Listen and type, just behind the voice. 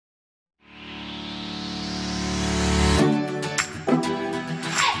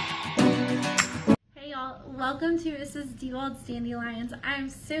welcome to Mrs. Dewald's Dandelions. I'm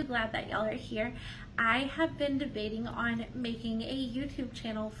so glad that y'all are here. I have been debating on making a YouTube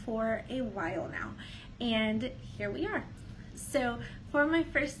channel for a while now, and here we are. So for my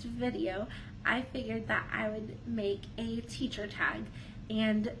first video, I figured that I would make a teacher tag,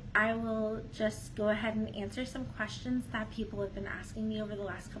 and I will just go ahead and answer some questions that people have been asking me over the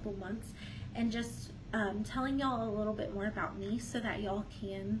last couple months, and just telling y'all a little bit more about me so that y'all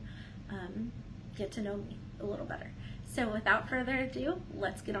can get to know me a little better. So without further ado,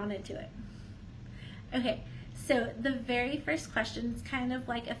 let's get on into it. Okay, so the very first question is kind of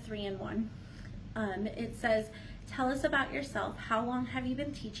like a 3-in-1. It says, tell us about yourself. How long have you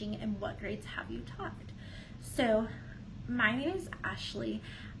been teaching and what grades have you taught? So my name is Ashley.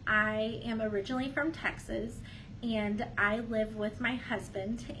 I am originally from Texas, and I live with my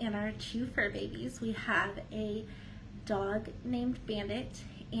husband and our 2 fur babies. We have a dog named Bandit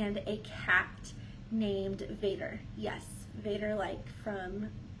and a cat named Vader. Yes, Vader, like from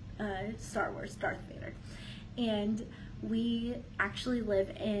Star Wars, Darth Vader. And we actually live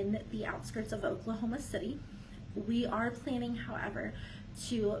in the outskirts of Oklahoma City. We are planning, however,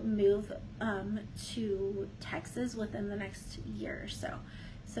 to move to Texas within the next year or so.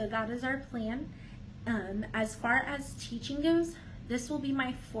 So that is our plan. As far as teaching goes, this will be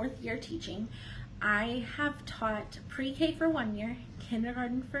my 4th year teaching. I have taught pre-K for 1 year,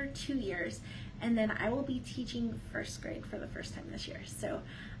 kindergarten for 2 years, and then I will be teaching 1st grade for the first time this year. So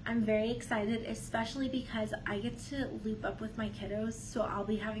I'm very excited, especially because I get to loop up with my kiddos, so I'll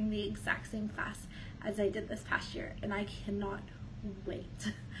be having the exact same class as I did this past year, and I cannot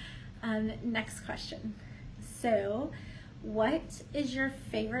wait. Next question. So, what is your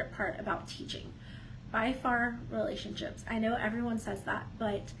favorite part about teaching? By far, relationships. I know everyone says that,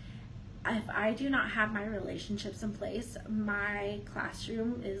 but if I do not have my relationships in place, my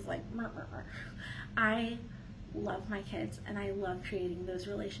classroom is like I love my kids, and I love creating those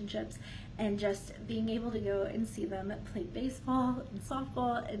relationships and just being able to go and see them play baseball and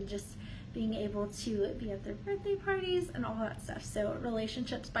softball, and just being able to be at their birthday parties and all that stuff. So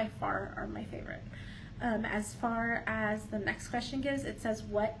relationships by far are my favorite. As far as the next question goes, it says,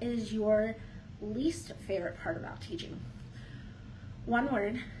 what is your least favorite part about teaching? One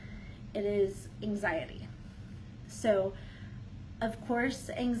word. It is anxiety. So, of course,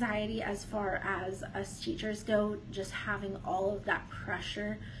 anxiety as far as us teachers go, just having all of that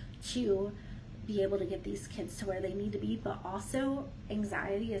pressure to be able to get these kids to where they need to be, but also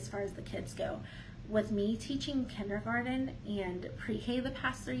anxiety as far as the kids go. With me teaching kindergarten and pre-K the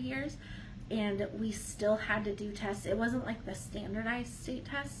past 3 years, and we still had to do tests. It wasn't like the standardized state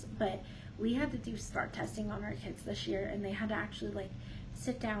tests, but we had to do STAAR testing on our kids this year, and they had to actually like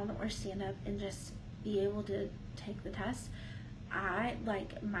sit down or stand up and just be able to take the test.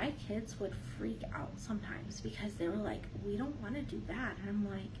 My kids would freak out sometimes because they were like, we don't want to do that. And I'm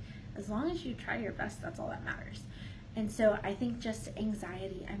like, as long as you try your best, that's all that matters. And so I think just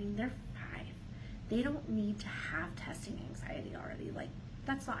anxiety, I mean, they're 5. They don't need to have testing anxiety already. Like,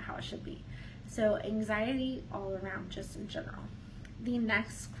 that's not how it should be. So anxiety all around, just in general. The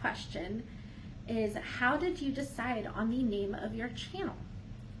next question is, how did you decide on the name of your channel?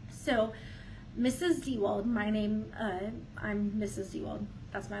 So, Mrs. Dewald, my name, I'm Mrs. Dewald,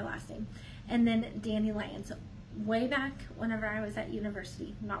 that's my last name. And then Dandelions. Way back whenever I was at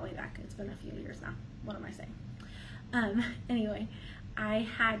university, not way back, it's been a few years now. What am I saying? Anyway, I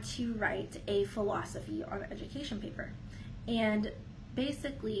had to write a philosophy on education paper. And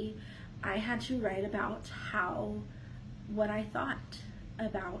basically, I had to write about what I thought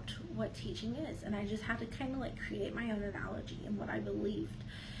about what teaching is, and I just had to kind of like create my own analogy and what I believed.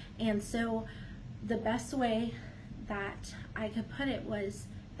 And so the best way that I could put it was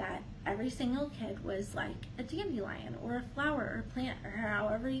that every single kid was like a dandelion or a flower or plant, or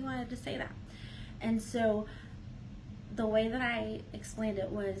however you wanted to say that. And so the way that I explained it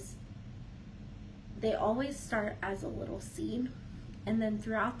was, they always start as a little seed, and then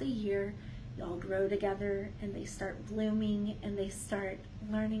throughout the year they all grow together and they start blooming and they start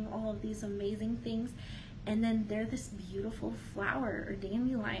learning all of these amazing things, and then they're this beautiful flower or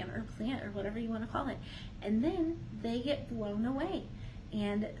dandelion or plant or whatever you want to call it, and then they get blown away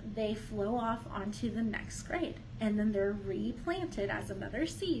and they flow off onto the next grade, and then they're replanted as another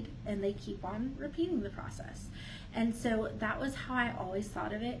seed, and they keep on repeating the process. And so that was how I always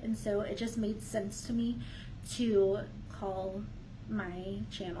thought of it, and so it just made sense to me to call my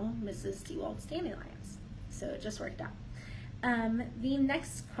channel Mrs. Dewald's Dandelions. So it just worked out. The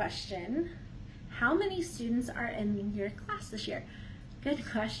next question, how many students are in your class this year? Good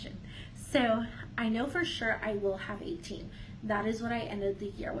question. So I know for sure I will have 18. That is what I ended the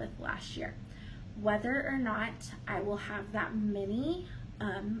year with last year. Whether or not I will have that many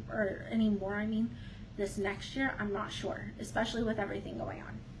or any more, I mean, this next year, I'm not sure, especially with everything going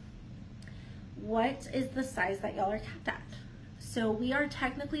on. What is the size that y'all are capped at? So we are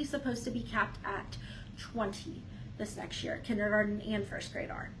technically supposed to be capped at 20 this next year. Kindergarten and first grade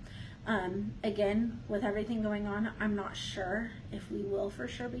are. Again, with everything going on, I'm not sure if we will for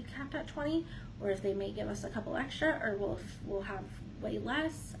sure be capped at 20, or if they may give us a couple extra, or we'll have way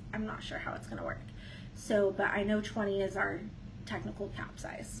less. I'm not sure how it's going to work. So, but I know 20 is our technical cap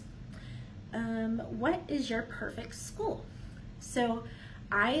size. What is your perfect school? So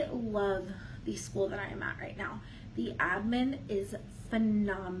I love the school that I am at right now. The admin is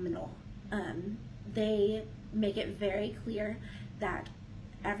phenomenal. They make it very clear that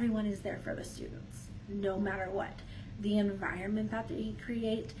everyone is there for the students, no matter what. The environment that they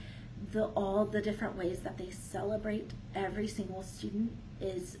create, all the different ways that they celebrate every single student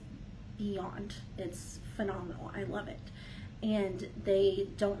is beyond. It's phenomenal. I love it. And they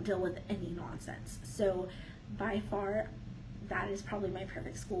don't deal with any nonsense. So by far, that is probably my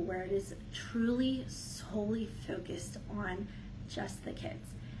perfect school, where it is truly solely focused on just the kids.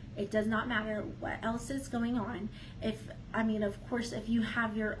 It does not matter what else is going on. Of course, if you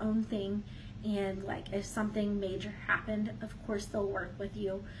have your own thing and like if something major happened, of course they'll work with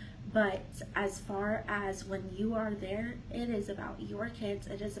you. But as far as when you are there, it is about your kids.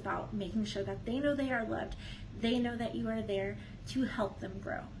 It is about making sure that they know they are loved. They know that you are there to help them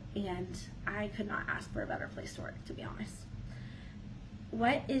grow. And I could not ask for a better place to work, to be honest.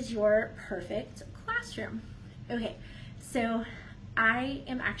 What is your perfect classroom? Okay, so I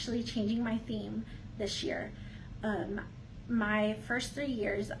am actually changing my theme this year. My first 3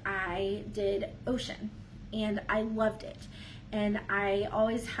 years I did ocean and I loved it. And I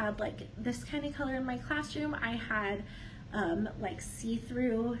always had like this kind of color in my classroom. I had like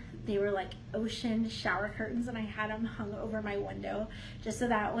see-through, they were like ocean shower curtains, and I had them hung over my window just so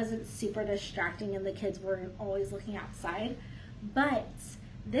that it wasn't super distracting and the kids weren't always looking outside. But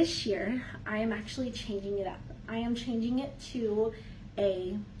this year I am actually changing it up. I am changing it to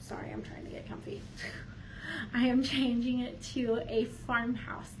sorry, I'm trying to get comfy. I am changing it to a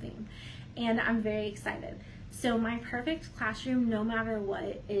farmhouse theme, and I'm very excited. So my perfect classroom, no matter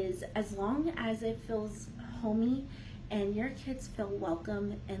what, is as long as it feels homey and your kids feel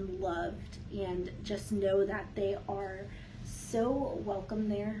welcome and loved and just know that they are so welcome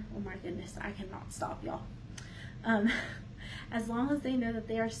there. Oh my goodness, I cannot stop, y'all. As long as they know that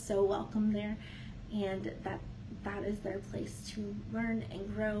they are so welcome there and that is their place to learn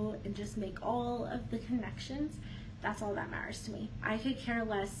and grow and just make all of the connections, that's all that matters to me. I could care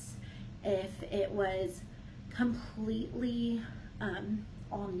less if it was completely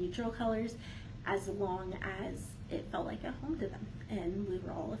all neutral colors, as long as it felt like a home to them and we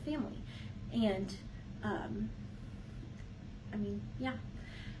were all a family. And yeah.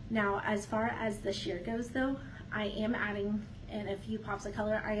 Now, as far as this year goes though, I am adding in a few pops of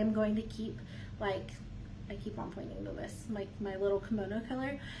color. I am going to keep, like, I keep on pointing to this, like my little kimono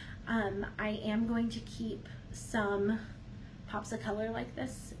color. I am going to keep some pops of color like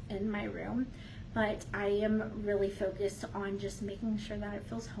this in my room, but I am really focused on just making sure that it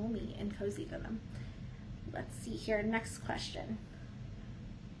feels homey and cozy to them. Let's see here, next question.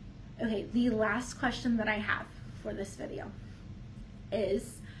 Okay, the last question that I have for this video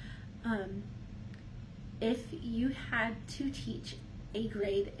is, if you had to teach a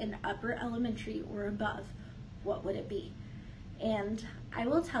grade in upper elementary or above, what would it be? And I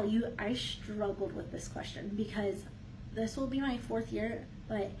will tell you, I struggled with this question because this will be my 4th year,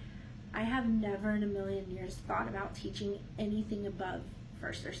 but I have never in a million years thought about teaching anything above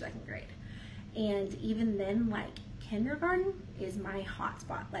 1st or 2nd grade. And even then, like, kindergarten is my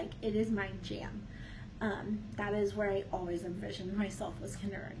hotspot. Like, it is my jam. That is where I always envisioned myself, was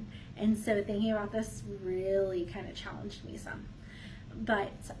kindergarten. And so thinking about this really kind of challenged me some.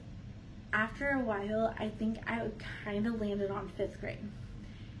 But after a while, I think I kind of landed on 5th grade.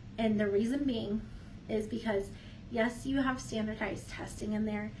 And the reason being is because, yes, you have standardized testing in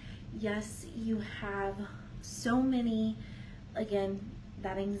there. Yes, you have so many, again,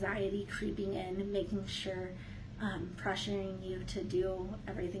 that anxiety creeping in, making sure, pressuring you to do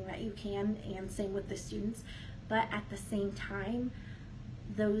everything that you can, and same with the students. But at the same time,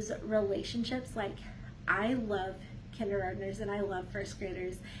 those relationships, like, I love kindergartners and I love 1st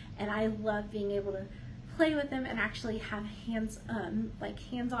graders, and I love being able to play with them and actually have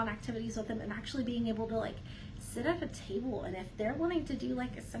hands-on activities with them, and actually being able to like sit at a table, and if they're wanting to do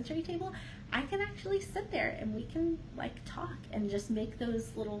like a sensory table, I can actually sit there and we can like talk and just make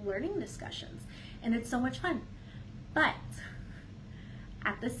those little learning discussions, and it's so much fun. But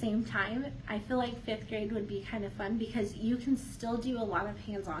at the same time, I feel like 5th grade would be kind of fun because you can still do a lot of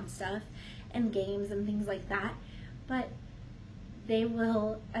hands-on stuff and games and things like that, but they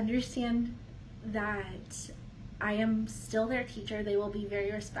will understand that I am still their teacher. They will be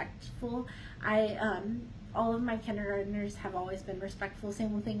very respectful. All of my kindergartners have always been respectful.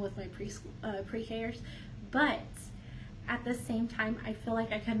 Same thing with my pre-Kers, but at the same time, I feel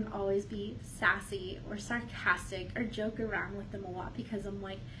like I couldn't always be sassy or sarcastic or joke around with them a lot because I'm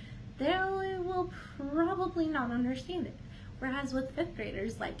like, they will probably not understand it. Whereas with 5th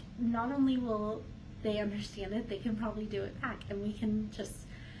graders, like, not only will they understand it, they can probably do it back, and we can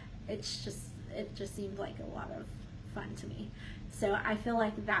it just seemed like a lot of fun to me. So I feel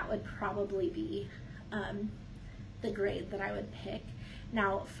like that would probably be the grade that I would pick.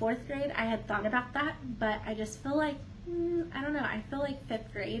 Now, 4th grade, I had thought about that, but I just feel like, I don't know, I feel like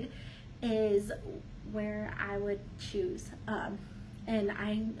 5th grade is where I would choose.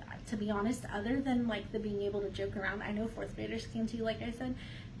 And to be honest, other than like the being able to joke around, I know 4th graders can too, like I said,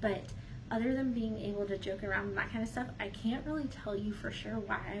 but other than being able to joke around and that kind of stuff, I can't really tell you for sure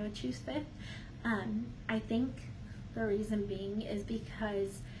why I would choose 5th. I think the reason being is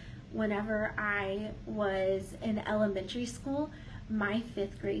because whenever I was in elementary school, my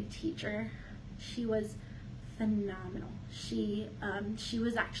 5th grade teacher, she was phenomenal. She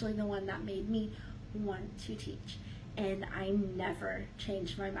was actually the one that made me want to teach, and I never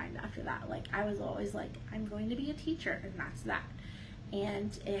changed my mind after that. Like, I was always like, I'm going to be a teacher, and that's that.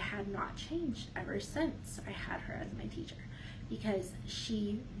 And it had not changed ever since I had her as my teacher, because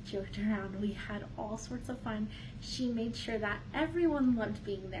she joked around. We had all sorts of fun. She made sure that everyone loved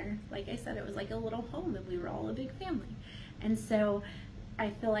being there. Like I said, it was like a little home, and we were all a big family. And so I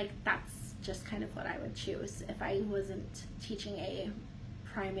feel like that's just kind of what I would choose if I wasn't teaching a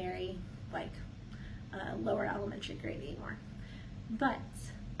primary, like lower elementary grade anymore. But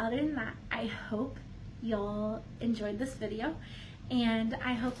other than that, I hope y'all enjoyed this video, and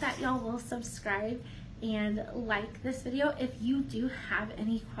I hope that y'all will subscribe and like this video. If you do have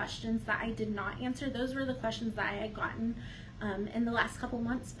any questions that I did not answer, those were the questions that I had gotten in the last couple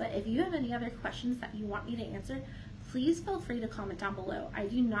months, but if you have any other questions that you want me to answer, please feel free to comment down below. I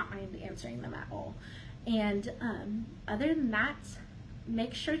do not mind answering them at all. And other than that,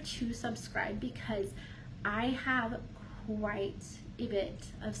 make sure to subscribe because I have quite a bit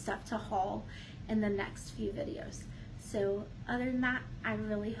of stuff to haul in the next few videos. So other than that, I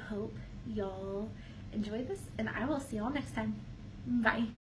really hope y'all enjoy this, and I will see y'all next time. Bye.